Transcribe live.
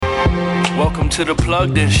Welcome to the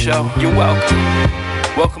Plugged In Show. You're welcome.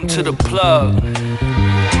 Welcome to the Plug.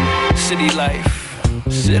 City life.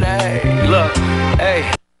 City. Look.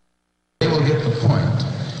 Hey. They will get the point.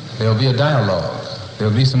 There will be a dialogue. There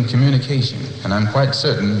will be some communication. And I'm quite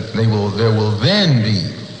certain there will then be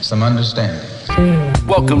some understanding.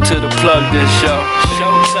 Welcome to the Plugged In Show.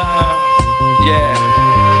 Showtime. Yeah.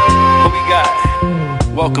 What we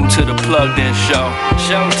got? Welcome to the Plugged In Show.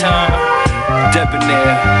 Showtime.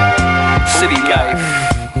 Debonair. City life.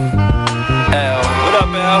 L. What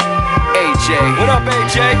up, L? AJ. What up,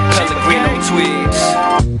 AJ? Pellegrino Tweeds.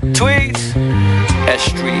 Tweeds? S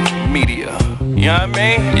Street Media. You know what I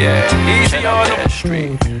mean? Yeah. Easy on them. S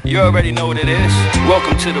Street. You already know what it is.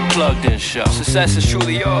 Welcome to the Plugged In Show. Success is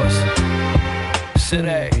truly yours.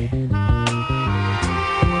 City.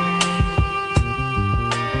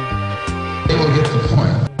 They will get the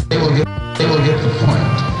point. They will get the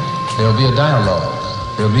point. There will be a dialogue.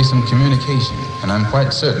 There will be some communication. And I'm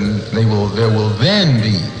quite certain there will then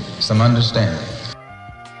be some understanding.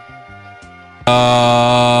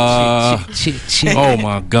 Oh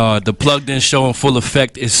my God, the Plugged In Show in full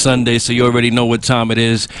effect is Sunday, so you already know what time it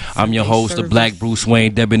is. I'm your host, the Black Bruce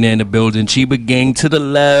Wayne, Debonair in the building. Chiba gang to the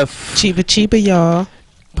left. Chiba, y'all.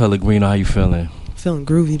 Pellegrino, how you feeling? Feeling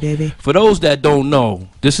groovy, baby. For those that don't know,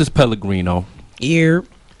 this is Pellegrino. Ear.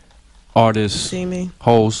 Artist, See me?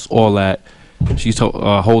 host, all that. She's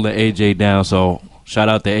holding AJ down, so shout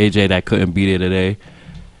out to AJ that couldn't be there today.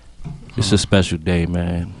 It's a special day,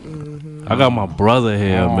 man. I got my brother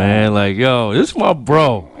here, man. Like, yo, this is my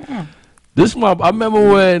bro. I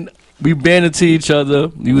remember when we band into each other.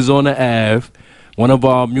 We was on the Ave. One of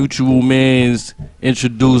our mutual mans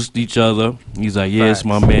introduced each other. He's like, yeah, it's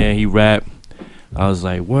my man. He rap. I was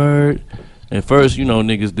like, word. And first, you know,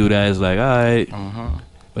 niggas do that. It's like, all right.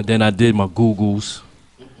 But then I did my Googles.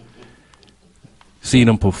 See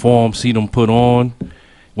them perform, see them put on.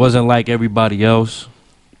 Wasn't like everybody else.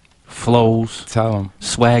 Flows. Tell them.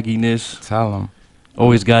 Swagginess. Tell them.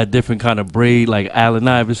 Always got a different kind of braid like Allen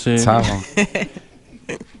Iverson. Tell them.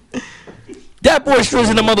 That boy Striz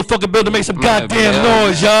in the motherfucking building. Make some goddamn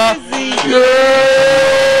noise, y'all.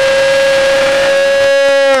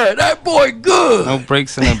 Yeah. That boy good. No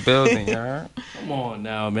breaks in the building, you heard? Come on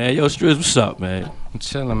now, man. Yo, Striz, what's up, man? I'm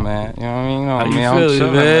chilling, man. You know what I mean? How you I'm feeling,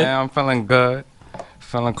 chilling, man? I'm feeling good.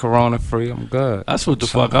 Feeling corona free. I'm good. That's what the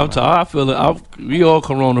fuck I'm talking. I feel it. we all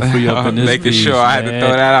corona free up in this Making piece, sure I had to man. throw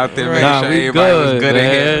that out there. Make Nah, sure we everybody was good in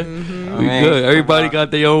man. here. We good. Everybody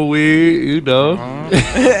got their own weed, you know.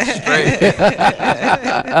 Straight.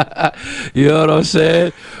 You know what I'm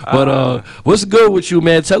saying? But what's good with you,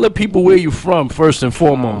 man? Tell the people where you from first and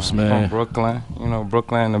foremost, man. From Brooklyn. You know,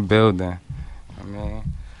 Brooklyn in the building. I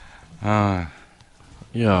mean,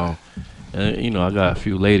 Yo, you know, I got a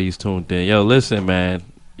few ladies tuned in. Yo, listen, man.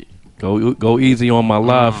 Go easy on my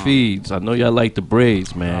live feeds. I know y'all like the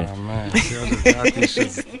braids, man. oh man. See, I just got these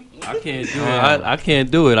shit. I can't do it. I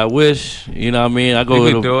can't do it. I wish, you know what I mean? I go You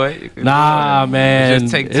to can do it. You can Nah, do it. man.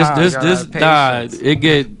 Just take It's time. this nah. Patience.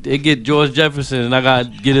 It get George Jefferson, and I gotta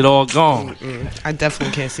get it all gone. I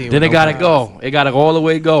definitely can't see you. Then with it no gotta brows. go. It gotta go all the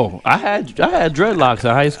way go. I had dreadlocks in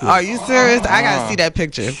high school. Are you serious? I gotta see that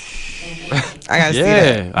picture. I gotta see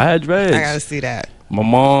that. Yeah, I had dreads. I gotta see that. My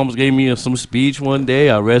mom's gave me some speech one day.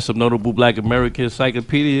 I read some notable Black American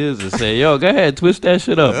encyclopedias and said, "Yo, go ahead, twist that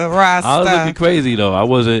shit up." Rasta. I was looking crazy though.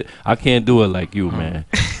 I can't do it like you, man.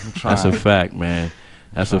 That's a fact, man.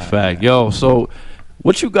 That's a fact. Yo, so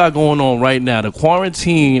what you got going on right now? The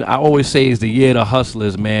quarantine, I always say, is the year of the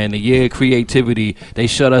hustlers, man. The year of creativity. They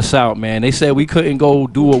shut us out, man. They said we couldn't go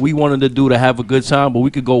do what we wanted to do to have a good time, but we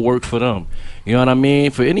could go work for them. You know what I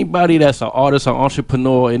mean? For anybody that's an artist, an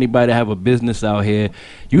entrepreneur, anybody that have a business out here,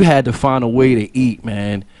 you had to find a way to eat,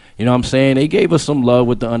 man. You know what I'm saying? They gave us some love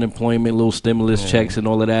with the unemployment, little stimulus checks and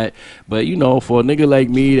all of that. But, you know, for a nigga like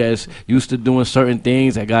me that's used to doing certain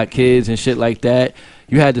things, that got kids and shit like that,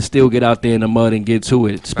 you had to still get out there in the mud and get to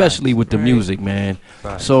it, especially with the music, man.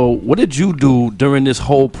 So what did you do during this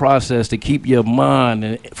whole process to keep your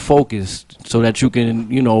mind focused so that you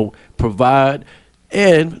can, you know, provide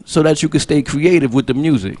and so that you can stay creative with the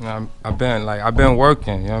music? I've been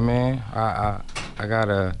working, you know what I mean? I got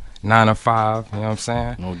a 9 to 5, you know what I'm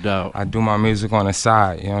saying? No doubt. I do my music on the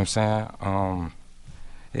side, you know what I'm saying?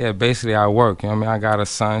 Yeah, basically I work, you know what I mean? I got a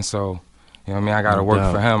son, so, you know what I mean? I got to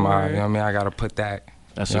work for him, you know what I mean? I got to put that,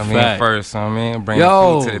 That's you know a what I mean, fact. first, you know what I mean? Bring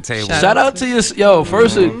Yo, food to the table. shout out to you.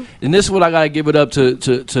 First, and this is what I gotta give it up to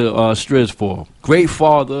Striz for. Great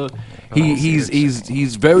father.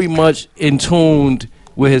 He's very much in tuned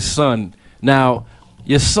with his son. Now,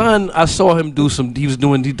 Your son, I saw him do some. He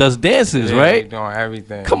does dances, Yeah, right? He doing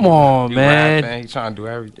everything. Come on, he man. Rapping, he trying to do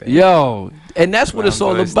everything. Yo, and that's what it's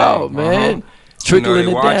all about, man. Trickling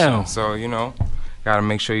it down. So, gotta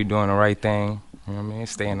make sure you're doing the right thing. You know what I mean?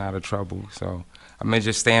 Staying out of trouble. So,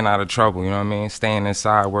 just staying out of trouble, you know what I mean? Staying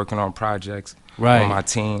inside, working on projects. Right. On my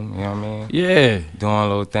team, you know what I mean? Yeah. Doing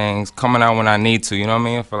little things, coming out when I need to, you know what I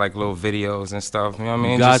mean? For like little videos and stuff, you know what I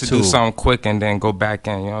mean? Just to do something quick and then go back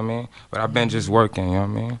in, you know what I mean? But I've been just working, you know what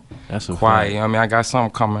I mean? That's a quiet, fact. you know what I mean? I got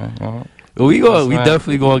something coming, you know? We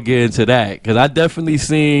definitely gonna get into that, cause I definitely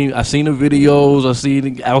seen the videos, I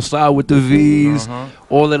seen outside with the V's,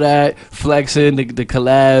 all of that flexing, the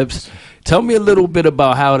collabs. Tell me a little bit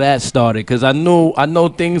about how that started, cause I know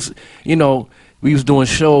things. We was doing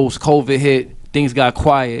shows, COVID hit, things got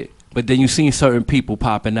quiet, but then you seen certain people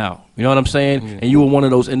popping out. You know what I'm saying? Yeah. And you were one of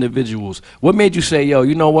those individuals. What made you say, yo,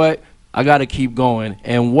 you know what? I gotta keep going.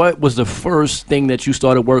 And what was the first thing that you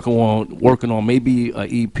started working on? Maybe an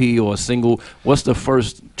EP or a single. What's the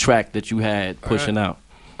first track that you had pushing out?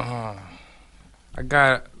 I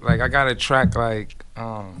got a track I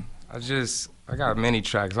got many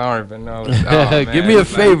tracks. I don't even know. Give me a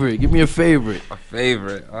favorite. Give me a favorite. A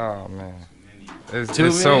favorite. Oh man,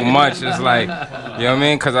 it's so much. It's like, you know what I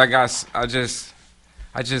mean? Cause I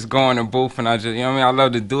just go in the booth and I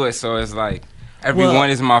love to do it. So it's like. Everyone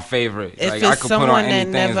is my favorite. If like, it's I could someone put on that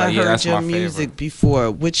anything, never heard that's your my music favorite. before,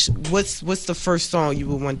 what's the first song you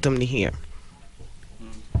would want them to hear?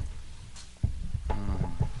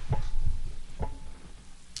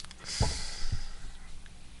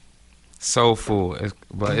 Soulful,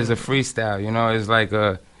 but it's a freestyle. It's like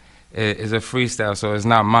it's a freestyle, so it's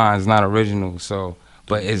not mine. It's not original. So.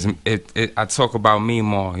 But I talk about me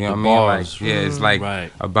more, you know what I mean? Bars. Like, yeah, it's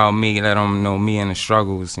like about me, let them know me and the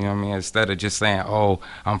struggles, you know what I mean? Instead of just saying, oh,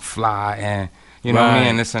 I'm fly and, you know what I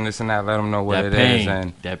mean? This and that, let them know what it is.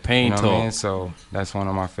 And that pain you know talk. what I mean? So that's one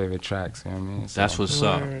of my favorite tracks, you know what I mean? So, that's what's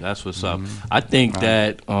up. That's what's up. I think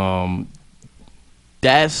that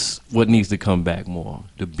that's what needs to come back more.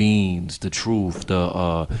 The beans, the truth,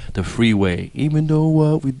 the freeway. Even though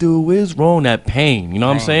what we do is wrong, that pain. You know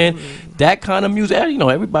what I'm saying? That kind of music.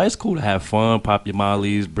 Everybody's cool to have fun, pop your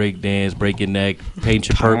mollies, break dance, break your neck, paint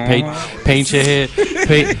your paint your hair,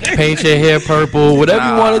 paint your hair purple. Whatever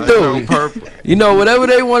you want to do. Purple. Whatever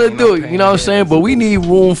they want to do. You know what I'm saying? But we need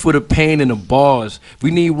room for the pain and the bars. We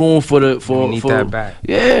need room for we need that back.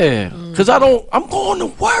 Yeah, cause I'm going to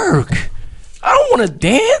work. I don't want to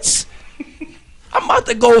dance. I'm about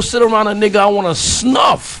to go sit around a nigga I want to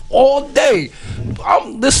snuff all day.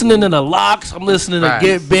 I'm listening to the Locks. I'm listening to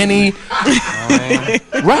Get Benny.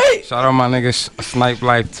 Right? Shout out my nigga Snipe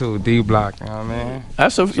Life too, D Block. You know what I mean?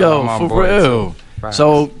 That's for real.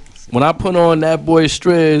 So when I put on That Boy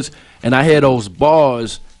Striz and I hear those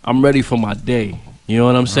bars, I'm ready for my day. You know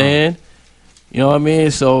what I'm saying? You know what I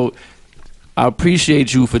mean? So I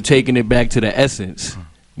appreciate you for taking it back to the essence.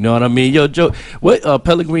 You know what I mean? Yo, Joe,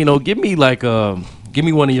 Pellegrino, give me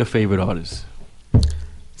one of your favorite artists.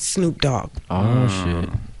 Snoop Dogg. Oh shit.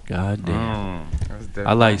 God damn.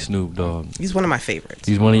 I like Snoop Dogg. He's one of my favorites.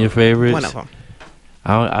 He's one of your favorites? One of them.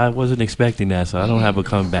 I wasn't expecting that, so I don't have a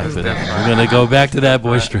comeback for that. We're gonna go back to That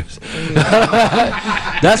Boy Striz.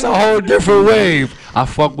 That's a whole different wave. I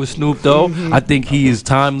fuck with Snoop though. I think he is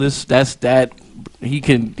timeless.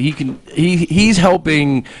 He's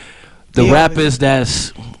helping the rappers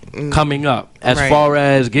that's coming up as far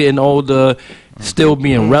as getting older, still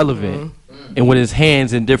being relevant, and with his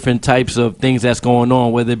hands in different types of things that's going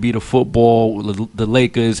on, whether it be the football, the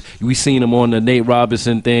Lakers. We seen him on the Nate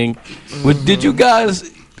Robinson thing. But did you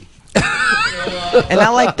guys? And I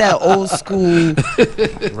like that old school,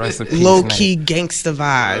 low key gangster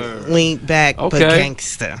vibe, lean back but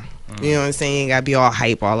gangster. You know what I'm saying? You gotta be all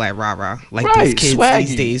hype, all that rah-rah. Like these kids swaggy.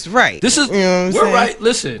 these days. Right. This is, you know what I'm we're saying? right,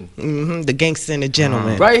 listen. The gangster and the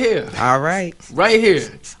gentleman. Right here. All right. Right here.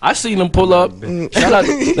 I seen him pull up. Shout out,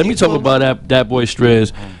 let me talk about that boy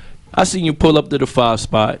Striz. I seen you pull up to the 5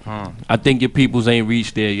 spot. I think your peoples ain't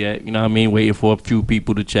reached there yet. You know what I mean? Waiting for a few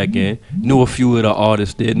people to check in. Knew a few of the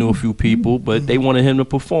artists there, knew a few people, but they wanted him to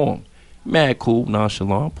perform. Mad cool,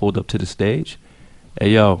 nonchalant, pulled up to the stage.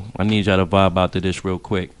 Hey, yo, I need y'all to vibe out to this real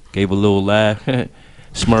quick. Gave a little laugh,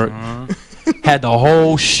 smirk. Had the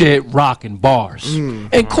whole shit rocking bars.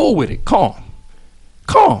 And cool with it, calm.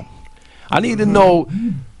 I need to know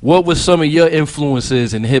what was some of your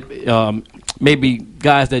influences in hip, maybe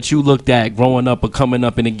guys that you looked at growing up or coming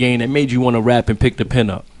up in the game that made you want to rap and pick the pen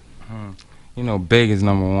up. You know, Big is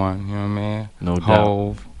number one, you know what I mean? No doubt.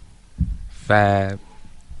 Hove, Fab,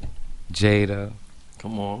 Jada.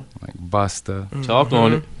 Come on. Like Busta. Talk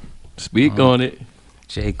on it. Speak on it.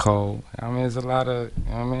 J. Cole. I mean, there's a lot of, you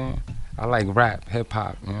know what I mean? I like rap, hip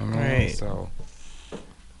hop, you know what I mean? Right. So,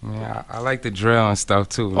 I mean, I like the drill and stuff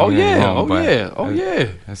too. Oh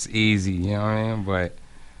yeah. That's easy, you know what I mean? But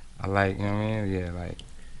I like, you know what I mean? Yeah,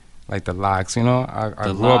 like the Locks, you know?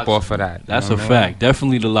 I grew up off of that. That's a fact.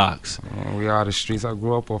 Definitely the Locks. I mean, we are the streets. I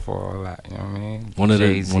grew up off of all that, you know what I mean? One of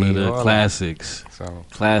the classics. So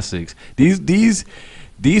classics. These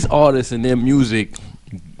artists and their music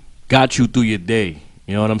got you through your day.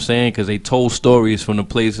 You know what I'm saying? Because they told stories from the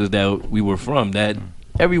places that we were from that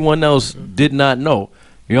everyone else did not know.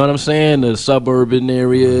 You know what I'm saying? The suburban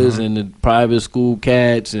areas and the private school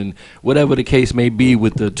cats and whatever the case may be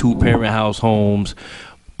with the 2-parent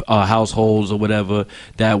households or whatever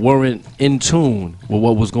that weren't in tune with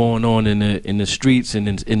what was going on in the streets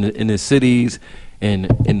and in the cities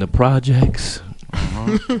and in the projects.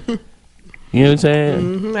 You know what I'm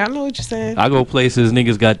saying? I know what you're saying. I go places,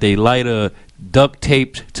 niggas got they lighter duct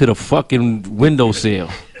taped to the fucking windowsill.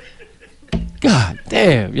 God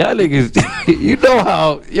damn, y'all niggas, you know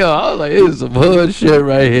how, I was like, this is some hood shit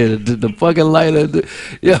right here. The fucking lighter,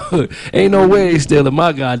 ain't no way they stealing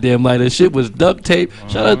my goddamn lighter. Shit was duct tape.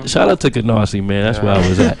 Shout out to Canarsie, man. That's where I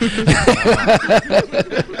was at.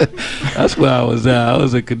 That's where I was at. I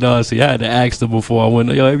was at Canarsie. I had to ask them before I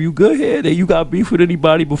went, are you good here? You got beef with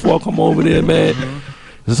anybody before I come over there, man?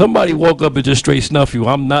 Somebody woke up and just straight snuff you.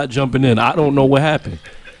 I'm not jumping in. I don't know what happened.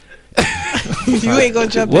 You ain't gonna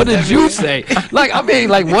jump what in. What did you say? Like, I mean,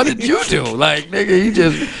 like, what did you do? Like, nigga, you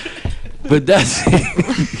just. But that's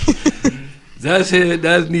that's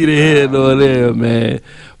neither here nor there, man.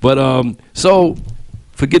 But so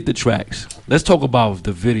forget the tracks. Let's talk about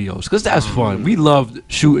the videos, cause that's fun. We love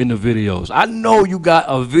shooting the videos. I know you got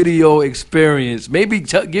a video experience. Maybe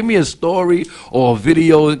give me a story or a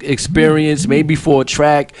video experience. Maybe for a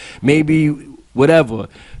track. Maybe whatever.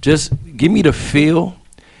 Just give me the feel.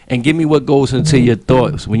 And give me what goes into your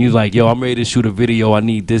thoughts when you're like, yo, I'm ready to shoot a video. I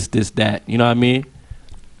need this, that. You know what I mean?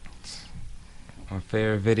 My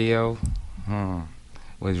favorite video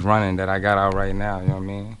was Running that I got out right now. You know what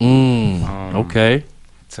I mean? Okay.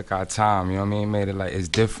 Took our time. You know what I mean? Made it like it's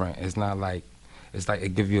different. It's not like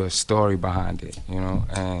it give you a story behind it. You know?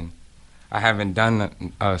 And I haven't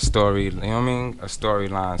done a story. You know what I mean? A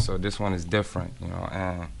storyline. So this one is different. You know?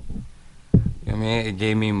 And you know what I mean? It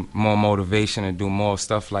gave me more motivation to do more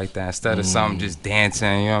stuff like that instead of something just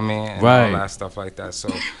dancing, you know what I mean? And all that stuff like that.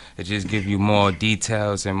 So it just gives you more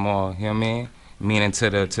details and more, you know what I mean? Meaning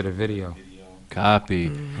to the video. Copy. You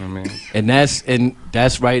know what I mean? And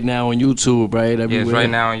that's right now on YouTube, right? Everywhere? Yeah, it's right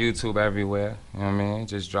now on YouTube everywhere. You know what I mean?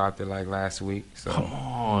 Just dropped it like last week. So. Come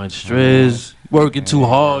on, Striz. Working too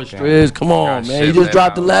hard, Striz. Come on, man. You just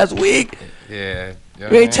dropped it last week? Yeah. You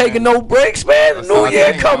ain't taking no breaks, man. New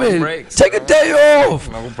Year coming. Take a day off.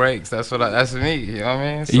 No breaks. That's me. You know what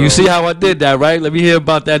I mean? So, you see how I did that, right? Let me hear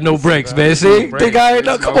about that no breaks, man. See? Think I ain't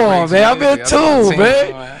know. Come on, man. I'm in tune,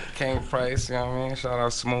 man. King Price, you know what I mean? Shout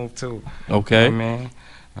out Smooth, too. Okay. You know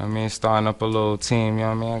what I mean? Starting up a little team, you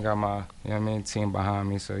know what I mean? I got my, you know what I mean, team behind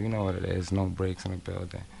me, so you know what it is. No breaks in the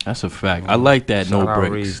building. That's a fact. I like that, no breaks. Shout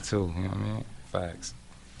out Reese, too. You know what I mean? Facts.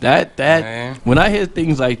 That when I hear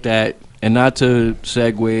things like that, and not to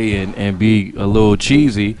segue and be a little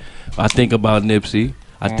cheesy, I think about Nipsey.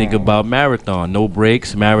 I think about Marathon. No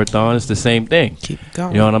breaks, Marathon. It's the same thing. Keep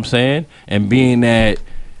going. You know what I'm saying? And being that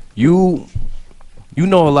you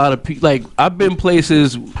know a lot of people. Like, I've been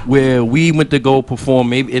places where we went to go perform,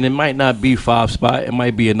 maybe, and it might not be 5 Spot. It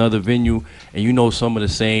might be another venue, and you know some of the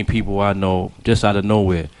same people I know just out of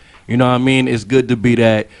nowhere. You know what I mean? It's good to be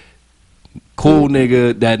that cool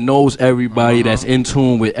nigga that knows everybody, that's in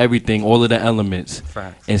tune with everything, all of the elements.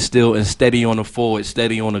 Facts. And steady on the forward,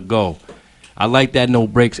 steady on the go. I like that no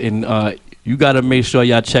breaks, and you gotta make sure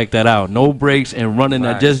y'all check that out. No breaks and Running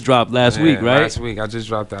that just dropped last week, right? Last week, I just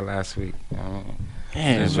dropped that last week. You know what I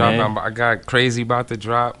mean? Man. I got Crazy about to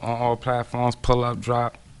drop on all platforms. Pull Up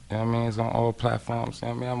drop. You know what I mean? It's on all platforms. You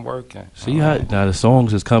know what I mean? I'm working. See how now the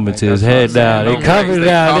songs is coming to his head now. They coming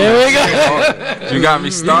down. There we go. You got me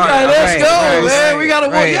started. Let's go, man. We gotta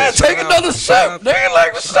work. Yeah, take another sip. Nigga,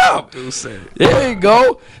 like what's up? There you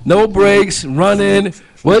go. No breaks. Running.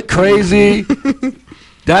 What Crazy?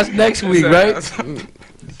 That's next week, right?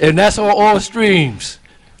 And that's on all streams.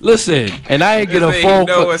 Listen, and I ain't get a phone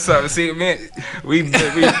call. You know what's up? See, man, we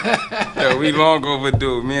long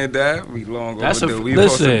overdue. Me and Dad, we long overdue.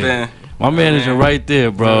 Listen, my manager right there,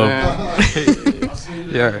 bro.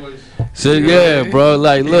 Yeah. So yeah, bro.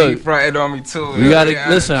 Like, look, he fronted on me too. We gotta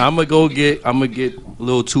listen. I'm gonna get a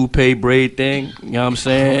little toupee braid thing. You know what I'm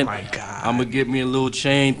saying? Oh my God. I'm gonna get me a little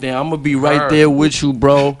chain thing. I'm gonna be right there with you,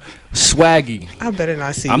 bro. Swaggy. I better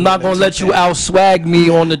not see. I'm not gonna let you out swag me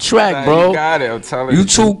on the track, bro. You got it. I'm telling you.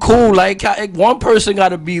 Too cool. Like one person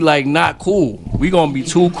gotta be like not cool. We gonna be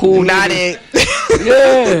too cool. Not it.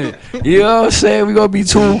 Yeah. You know what I'm saying? We gonna be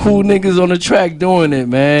two cool niggas on the track doing it,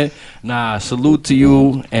 man. Nah, salute to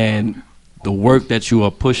you and the work that you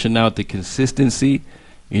are pushing out. The consistency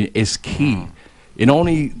is key. It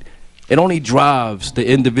only drives the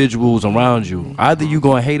individuals around you. Either you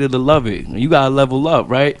gonna hate it or love it. You gotta level up,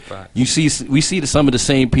 right? We see some of the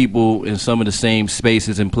same people in some of the same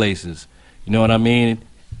spaces and places. You know what I mean?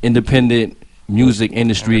 Independent music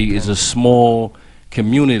industry is a small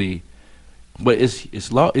community, but it's huge.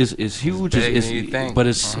 But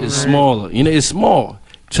it's smaller. You know, it's small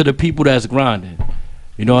to the people that's grinding.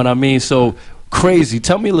 You know what I mean? So crazy.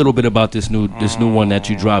 Tell me a little bit about this new one that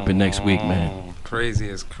you dropping next week, man. Crazy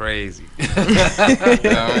is crazy. You know what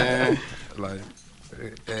I mean? Like,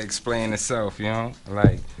 it explain itself, you know?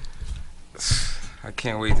 Like, I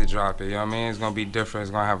can't wait to drop it, you know what I mean? It's gonna be different,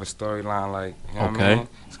 it's gonna have a storyline, like, you know what I mean?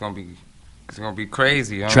 It's gonna be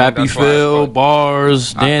crazy, you know? Trappy feel,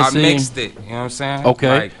 bars, dancing. I mixed it, you know what I'm saying?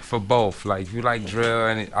 Okay. Like, for both. Like, if you like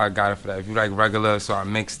drill, I got it for that. If you like regular, so I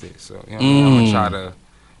mixed it. So, you know what I mean? I'm gonna try to,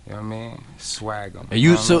 you know what I mean? Swag them. And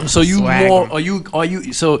you,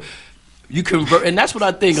 you convert, and that's what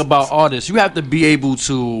I think about artists. You have to be able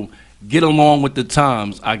to get along with the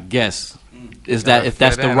times, I guess. Is that if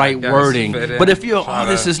that's the right wording? But if you're an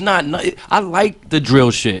artist, it's not. I like the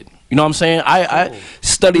drill shit. You know what I'm saying? I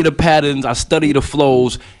study the patterns. I study the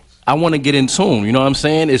flows. I want to get in tune. You know what I'm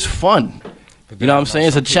saying? It's fun. You know what I'm saying?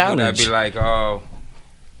 It's a challenge. That'd be like, oh,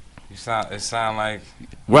 it sound like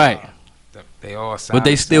right. They all sound, but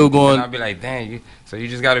they still going. I'll be like, dang, so you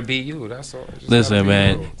just gotta be you. That's all. Listen,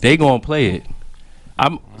 man, they gonna play it.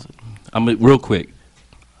 I'm real quick.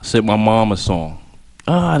 I sent my mom a song.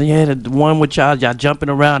 Yeah, the one with y'all jumping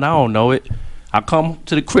around. I don't know it. I come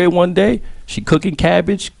to the crib one day. She cooking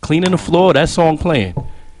cabbage, cleaning the floor. That song playing,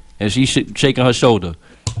 and she shaking her shoulder.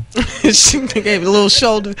 She gave a little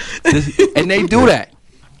shoulder. And they do that.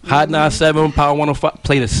 Hot 97, Power 105,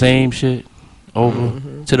 play the same shit over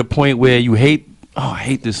to the point where you hate. I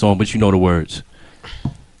hate this song, but you know the words.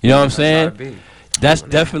 You know what I'm saying? That's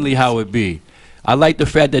definitely how it be. I like the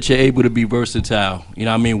fact that you're able to be versatile. You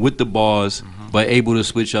know what I mean, with the bars, but able to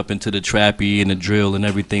switch up into the trappy and the drill and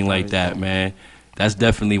everything like that, man. That's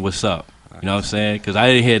definitely what's up. You know what I'm saying? Because I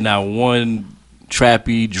didn't hear not one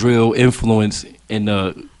trappy drill influence in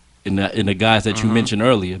the guys that you mentioned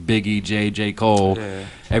earlier, Biggie, J. Cole,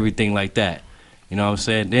 everything like that. You know what I'm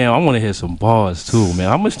saying? Damn, I want to hear some bars too, man.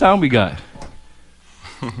 How much time we got?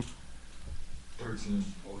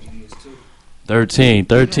 13.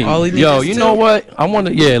 Yo, you know what? I want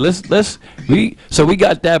to. We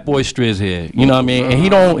got that boy Striz here. You know what I mean? And he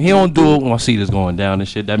don't do it when I see this going down and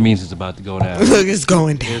shit. That means it's about to go down. Look, it's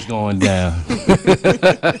going down. It's going down.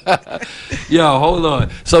 Yo, hold on.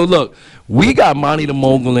 So look, we got Monty the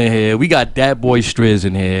Mogul in here. We got that boy Striz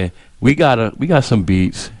in here. We got some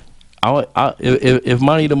beats. If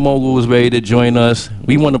Monty the Mogul was ready to join us,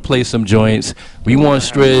 we want to play some joints. We want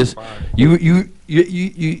Striz.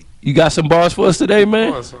 You got some bars for us today,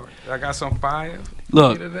 man? I got some fire.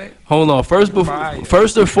 Look, hold on. First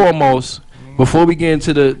and foremost, before we get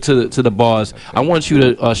into the bars, I want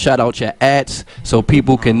you to shout out your ads so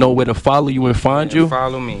people can know where to follow you and find you.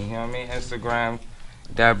 Follow me. You know what I mean? Instagram,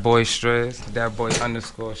 that boy Striz, that boy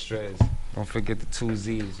 _Striz. Don't forget the 2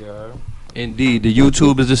 Z's, you heard? Indeed. The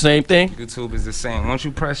YouTube is the same thing? YouTube is the same. Once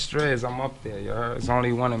you press Striz, I'm up there, you heard? It's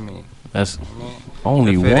only one of me. That's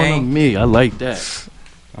only one of me. I like that.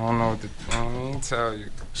 I don't know what to tell you.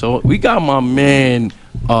 So we got my man,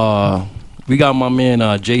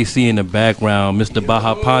 JC in the background, Mr.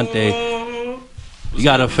 Baja Ponte. You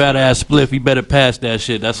got a fat ass spliff. You better pass that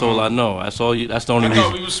shit. That's all I know. That's all. That's the only reason. I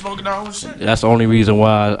thought we was smoking our own shit. That's the only reason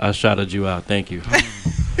why I shouted you out. Thank you.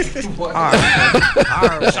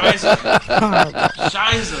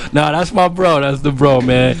 Nah, that's my bro. That's the bro,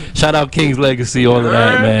 man. Shout out King's Legacy, all of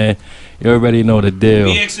that, man. You already know the deal.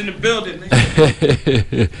 BX in the building,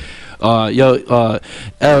 nigga.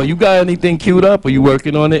 L, you got anything queued up? Or you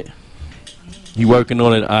working on it? You working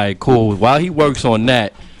on it? All right, cool. While he works on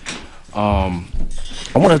that, I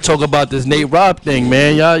want to talk about this Nate Robb thing,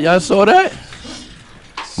 man. Y'all saw that?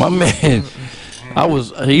 My man,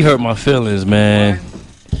 he hurt my feelings, man.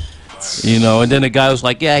 You know, and then the guy was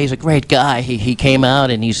like, yeah, he's a great guy. He came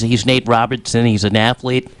out and he's Nate Robertson. He's an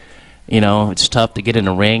athlete. You know, it's tough to get in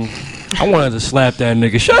the ring. I wanted to slap that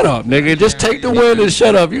nigga. Shut up, nigga. Just take the win and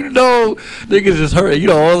shut up. You know, niggas just hurt. You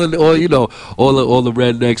know, all the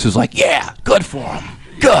rednecks was like, yeah, good for him.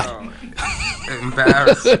 Good.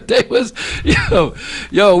 Embarrassed. They was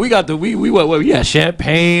yo. We got we had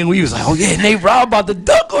champagne. We was like, oh yeah, Nate Robb about to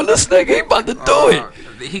dunk on this nigga. He about to do it.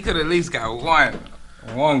 He could at least got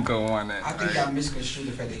one good one. I think y'all misconstrued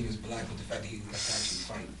the fact that he was black with the fact that he was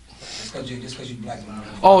actually fight. Just because you black.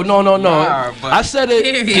 Oh no. Nah, I said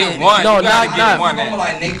it. He won. No, you not.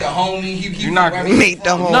 Like Nate the homie. You're not Nate the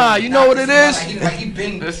homie. Nah, you know what it is.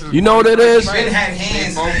 You know what it is.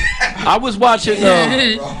 I was watching.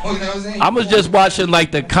 I was just watching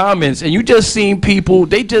like the comments, and you just seen people.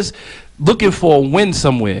 They just looking for a win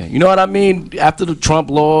somewhere. You know what I mean? After the Trump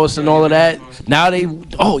loss and all of that, now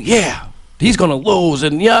he's gonna lose,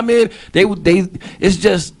 and you know what I mean. They. It's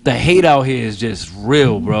just the hate out here is just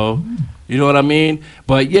real, bro. You know what I mean?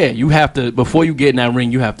 But yeah, you have to before you get in that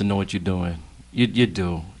ring, you have to know what you're doing. You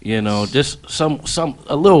do. You know, just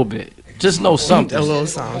a little bit. Just know something. A little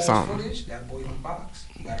something. That boy can box.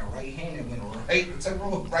 He got a right hand that went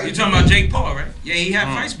right. You talking about Jake Paul, right? Yeah, he had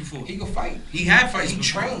fights before. He could fight. He had fights. He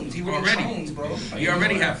trains. He really trains, bro. He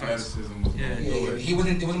already had fights. Yeah. He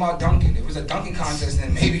wasn't. It was about dunking. If it was a dunking contest,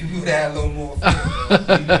 then maybe we would have had a little more.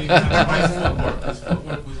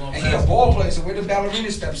 And he a ball player, so where the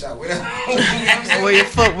ballerina steps out? Where your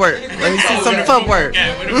footwork? Let me see some footwork.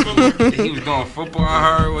 He was doing football.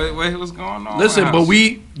 I heard what was going on. Listen, but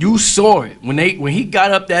you saw it when he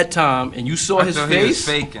got up that time, and you saw his face. He was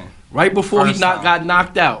faking. Right before he got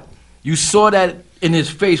knocked out. You saw that in his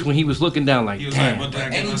face when he was looking down like, damn.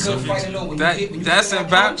 That's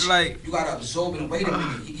about like you gotta absorb it. Wait a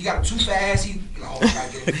minute, he got too fast. He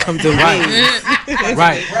come to right.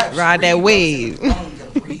 Ride that wave.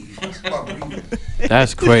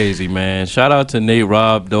 That's crazy, man. Shout out to Nate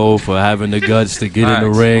Robb though for having the guts to get in the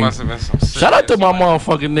ring. Shout out to my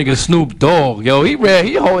motherfucking nigga Snoop Dogg. Yo, he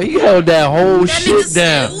held that whole shit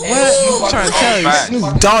down. What? I'm trying to tell you,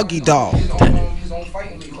 Snoop Doggy Dog.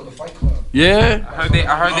 Yeah. I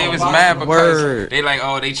heard they was mad because they like,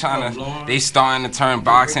 they starting to turn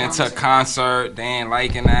boxing into a concert. They ain't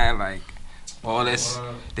liking that, like all this.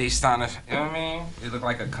 They starting to, you know what I mean? It look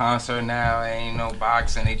like a concert now. It ain't no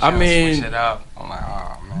boxing. They trying to switch it up. I'm like,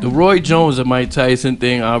 oh man. The Roy Jones and Mike Tyson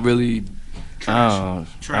thing, I don't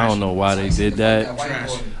know why they did that.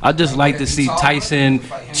 I just like to see Tyson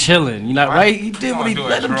chilling. You know, right? He did what he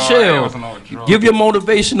let him chill. Give your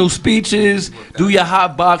motivational speeches, do your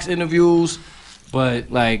hot box interviews. But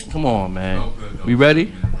like, come on, man. We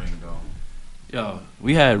ready? Yo,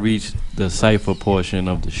 we had reached the cipher portion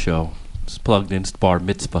of the show. It's plugged in bar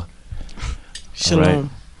mitzvah. Shalom. Right?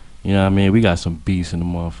 You know what I mean? We got some beasts in the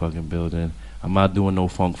motherfucking building. I'm not doing no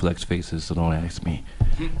funk flex faces, so don't ask me.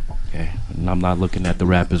 Okay, and I'm not looking at the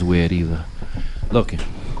rappers weird either. Looking,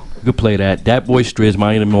 you could play that. Dat Boy Striz,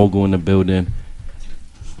 Miami Mogul in the building.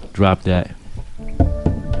 Drop that.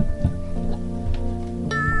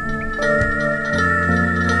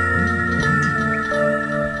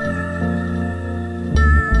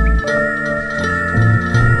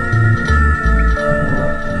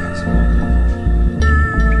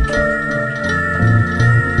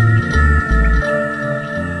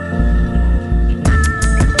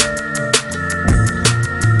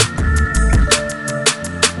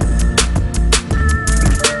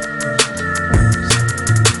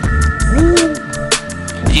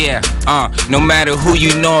 No matter who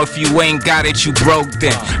you know, if you ain't got it, you broke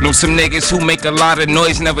then. Know some niggas who make a lot of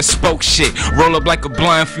noise, never spoke shit. Roll up like a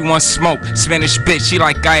blunt if you want smoke. Spanish bitch, she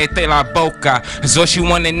like Gallete la boca. Cause all she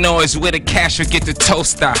wanna know is where the cash will get the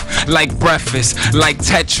toast out. Like breakfast, like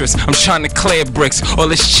Tetris, I'm trying to clear bricks. All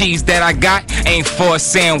this cheese that I got ain't for a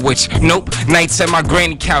sandwich. Nope, nights at my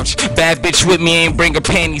granny couch. Bad bitch with me ain't bring her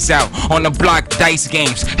panties out. On the block, dice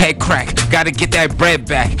games, head crack. Gotta get that bread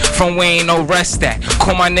back from where ain't no rest at.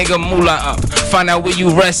 Call my nigga Moolah up, find out where you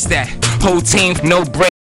rest at. Whole team, no break.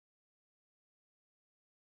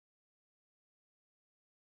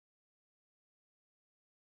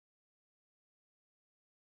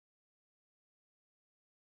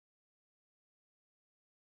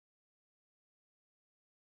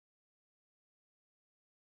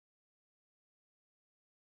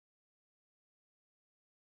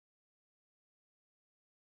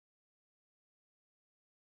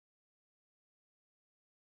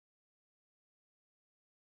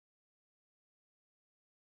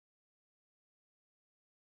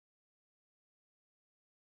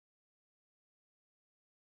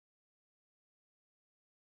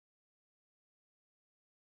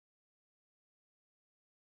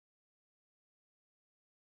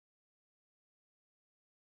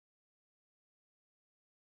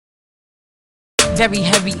 Very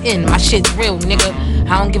heavy in, my shit's real, nigga.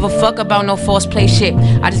 I don't give a fuck about no false play shit.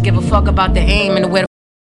 I just give a fuck about the aim and the way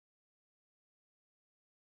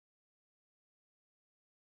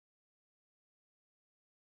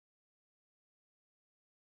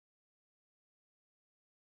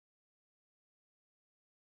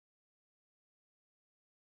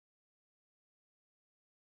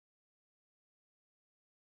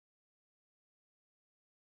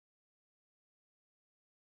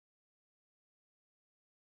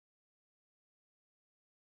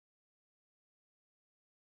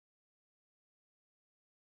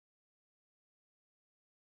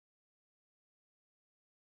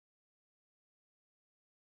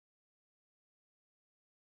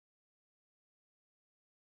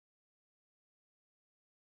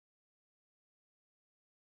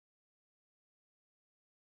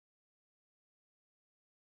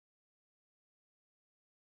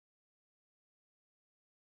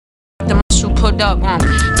put up,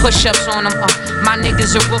 push-ups on them, my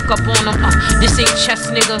niggas are rook up on them, this ain't chess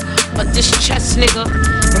nigga, but this chess nigga,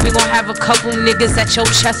 and we gon' have a couple niggas at your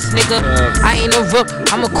chest nigga, I ain't a rook,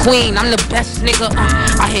 I'm a queen, I'm the best nigga,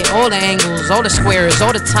 I hit all the angles, all the squares,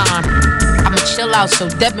 all the time, I'ma chill out so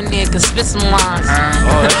debonair can spit some lines,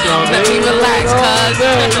 let me relax, cuz.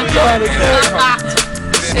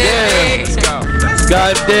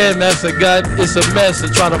 God damn, it's a mess to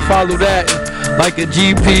try to follow that like a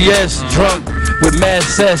GPS, drunk with mad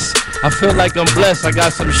cess. I feel like I'm blessed. I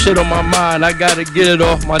got some shit on my mind. I gotta get it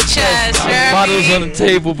off my chest. Bottles on the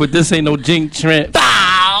table, but this ain't no Jink Trent.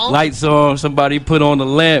 Lights on, somebody put on the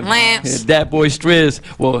lamp. Lamps. That boy Striz.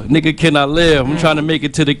 Well, nigga, can I live? I'm trying to make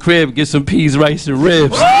it to the crib, get some peas, rice, and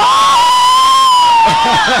ribs.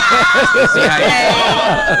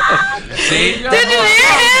 See? Did you hear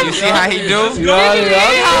him? You see how he do?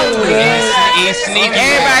 He's sneaky.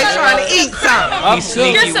 Everybody trying to eat something. He's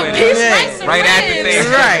sneaky Get some with peas, it. rice, and Right after ribs.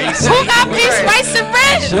 Thanksgiving. Right. Who got peas, rice, and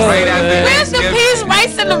ribs? Right after Where's the Thanksgiving. peas,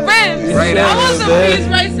 rice, and the ribs? Right I after want some peas,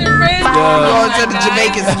 rice, and ribs. Going to the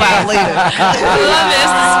Jamaican spot later. I love it.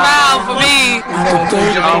 It's the smile for me.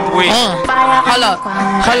 I'm weak. Hold up,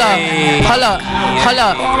 hold up, hold up, hold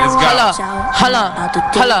up, Let's go. hold up, hold up,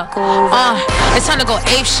 hold up. It's time to go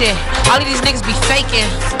ape shit. All of these niggas be faking.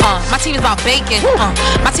 My team is about bacon.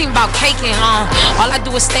 My team about caking. All I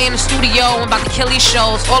do is stay in the studio. I'm about to kill these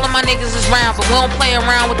shows. All of my niggas is round, but we don't play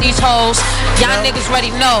around with these hoes. Y'all niggas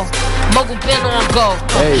ready know. Mogul been on go.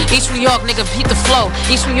 East New York nigga peep the flow.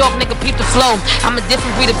 East New York nigga peep the flow. I'm a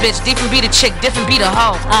different breed of bitch, different breed of chick, different breed of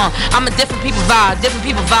hoe. I'm a different people vibe, different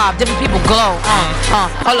people glow.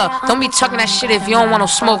 Hold up, don't be chucking that shit if you don't want no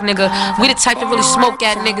smoke, nigga. We the type to really smoke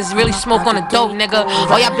at niggas, really smoke on the dope, nigga.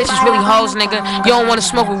 All y'all bitches really hoes, nigga. You don't wanna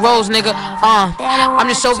smoke with Rose, nigga. I'm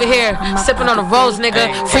just over here sipping on the rose,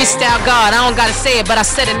 nigga. Freestyle God, I don't gotta say it, but I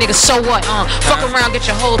said it, nigga. So what? Fuck around, get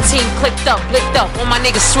your whole team clicked up, blicked up. All my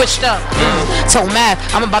niggas switched up. Told Mav,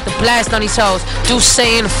 I'm about to blast on these hoes. Do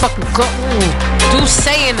saying the fucking go. Do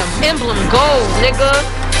saying the emblem gold, nigga.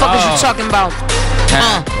 Fuck is you talking about?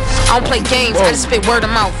 I don't play games, I just spit word of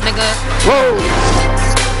mouth, nigga.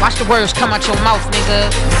 Watch the words come out your mouth, nigga.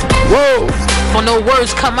 For no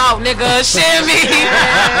words come out, nigga. Shimmy.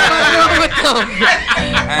 What's wrong with them?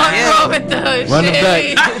 What's wrong with them? Run it back.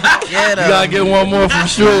 You gotta get one more from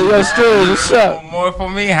Striz. Yo, Striz, what's up? More for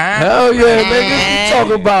me, huh? Hell yeah, nigga. What you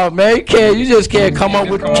talking about, man? You just can't come up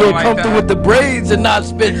with, come through with the braids and not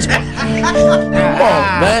spit. Come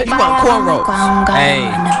on, man. You want cornrows. Hey.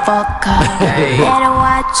 Hey.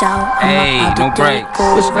 Hey, no breaks.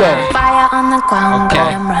 Let's go. Fire on the ground, Okay.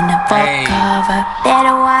 I'm running for Hey. cover.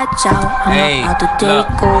 Better watch out, I'm Hey, about to look,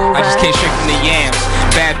 take over. I just came straight from the yams.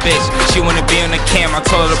 Bad bitch, she wanna be on the cam. I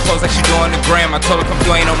told her to pose like she do on the gram. I told her come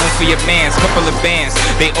through, ain't no room for your mans. Couple of bands,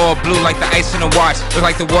 they all blue like the ice in the watch. Look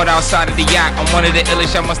like the water outside of the yacht. I'm one of the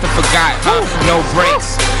illest, I must have forgot. No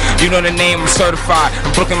breaks. You know the name, I'm certified.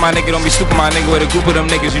 I'm Brooklyn, my nigga, don't be stupid, my nigga. With a group of them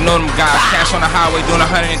niggas, you know them guys. Cash on the highway doing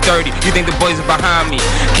 130. You think the boys are behind me?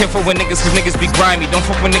 Can't fuck with niggas cause niggas be grimy. Don't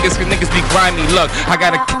fuck with niggas cause niggas be grimy. Look, I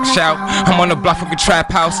got a cash out. I'm on the block fucking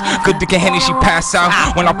trap house. Good dick and Henny, she pass out.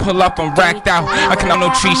 When I pull up, I'm racked out. I can have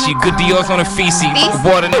no tree sheet. Good Dior's on the feces.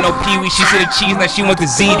 Water, no peewee. She said the cheese, now she want the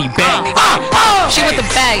ziti. Bang. She want the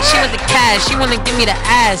bag, she want the cash, she wanna give me the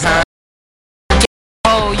ass.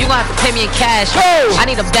 Oh, you gonna have to pay me in cash. I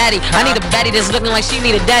need a baddie. I need a baddie that's looking like she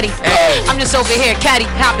need a daddy. I'm just over here, caddy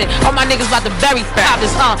hopping. All my niggas about to bury poppers.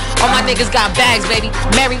 All my niggas got bags, baby.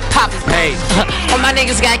 Mary Poppins. Hey. All my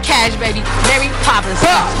niggas got cash, baby. Mary Poppins.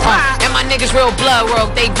 And my niggas real blood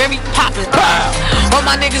work. They very poppin'. All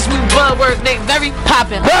my niggas move blood work. They very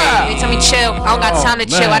poppin'. They tell me chill. I don't got time to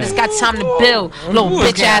chill. I just got time to build. Little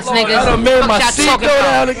bitch ass niggas. I done made my Fuck seat y'all go talking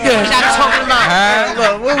down about? again. What y'all talking about?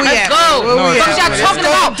 Look, where we Let's at? go. Where we What at? y'all talking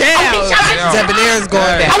about? Debonair's going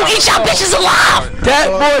I down. will eat y'all bitches alive. That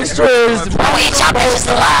boy Striz. I will eat y'all bitches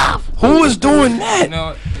alive. Who is doing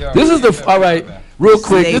that? This is the all right. Real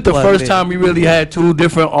quick, this is the first time we really had two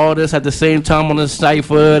different artists at the same time on the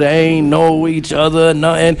cipher. They ain't know each other,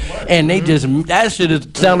 nothing, and they just that shit is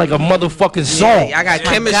sound like a motherfucking song. Yeah, I got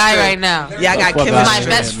My chemistry guy right now. Yeah, I got Motherfucker. chemistry. My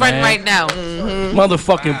best friend man. right now.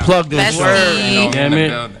 Motherfucking plugged in. Bestie. Word. Damn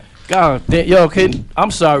it. God, yo,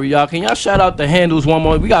 I'm sorry, y'all. Can y'all shout out the handles one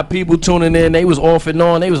more? We got people tuning in. They was off and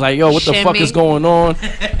on. They was like, yo, what the fuck Shimmy. is going on?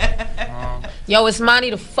 Yo, it's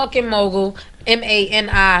Monty the fucking mogul.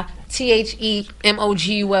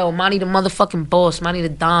 MANITHEMOGUL. Monty the motherfucking boss. Monty the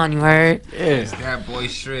Don, you heard? It's that boy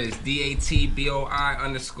Striz.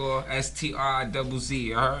 DATBOI_STRZZ.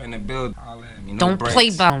 You heard? In the build. Don't play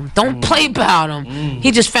about him. Don't play about him.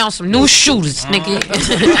 He just found some new shooters, nigga.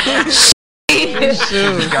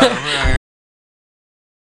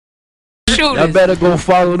 shooters. I better go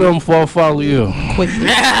follow them before I follow you. Quickly.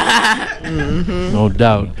 No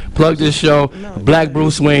doubt. Plug this show. Black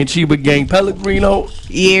Bruce Wayne, Chiba Gang, Pellegrino.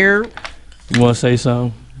 Yeah. You want to say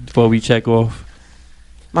something before we check off?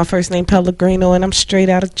 My first name Pellegrino, and I'm straight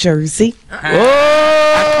out of Jersey. Whoa!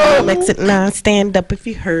 I call Exit 9. Stand up if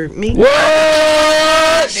you heard me. Whoa!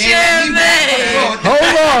 Hold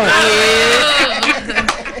on.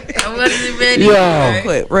 I wasn't ready.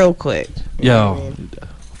 Yo. Real quick. Yo,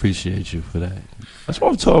 appreciate you for that. That's what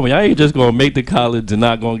I'm talking about. I ain't just gonna make the college and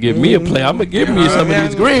not gonna give me a play. I'm gonna give me some of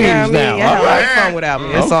these greens now. All right, fun without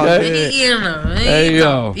me. It's all good. Hey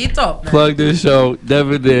yo, plug this show.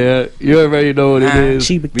 Devin there. You already know what it is.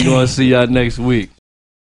 We gonna see y'all next week.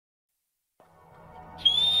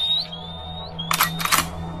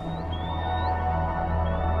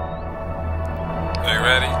 Are you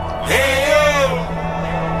ready?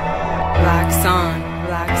 Black Sun,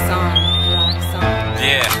 Black Sun, Black Sun.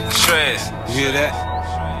 Yeah, Trez. You hear that?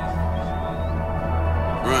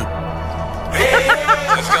 Run.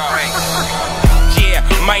 Let's go. Yeah,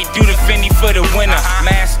 might do the Fendi for the winner.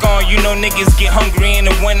 Mask on, you know niggas get hungry in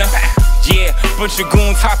the winter. Yeah, bunch of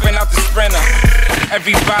goons hopping out the Sprinter.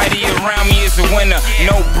 Everybody around me is a winner.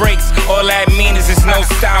 No breaks, all that means is there's no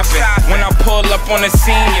stopping. When I pull up on the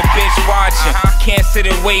scene, your bitch watching. Can't sit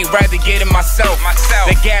and wait, rather get it myself.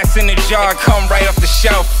 The gas in the jar come right off the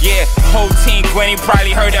shelf. Yeah, whole team Gwenny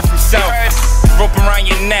probably heard that from self. Rope around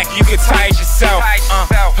your neck, you can tie it yourself.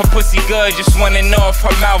 Her pussy good, just wanna know if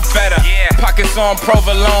her mouth better. Pockets on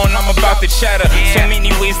provolone, I'm about the cheddar. So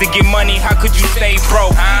many ways to get money, how could you stay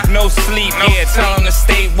broke? No sleep, yeah, tell them to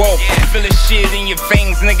stay woke. Feel the shit in your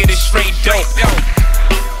veins, nigga, this straight dope.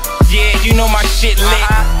 Yeah, you know my shit lit.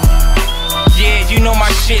 Yeah, you know my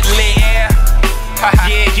shit lit.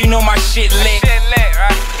 Yeah, you know my shit lit.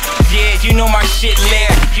 Yeah, you know my shit lit.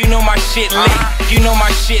 You know my shit lit. You know my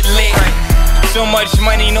shit lit. So much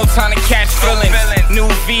money, no time to catch feelings. New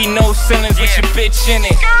V, no ceilings with your bitch in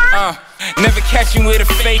it. Never catch you with a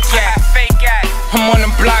fake act. I'm on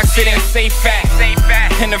them blocks, it ain't safe act.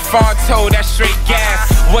 In the front toe, that's straight gas.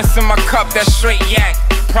 What's in my cup, that's straight yak.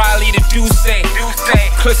 Probably the Duce.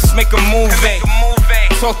 Clips make a move.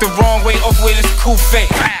 Talk the wrong way, off with his coupe.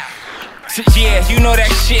 Yeah, you know that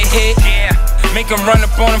shit hit. Make him run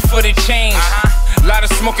up on him for the change. Lot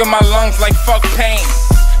of smoke in my lungs like fuck pain.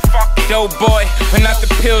 Dope boy, but not the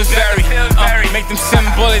Pillsbury. Make them send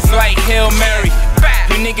bullets like Hail Mary.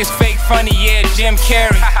 You niggas fake funny, yeah, Jim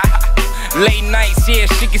Carrey. Late nights, yeah,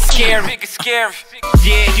 shit get scary.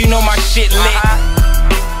 Yeah, you know my shit lit.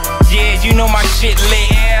 Yeah, you know my shit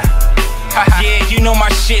lit. Yeah, you know my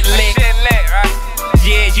shit lit.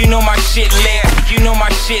 Yeah, you know my shit lit. You know my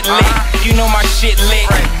shit lit. You know my shit lit.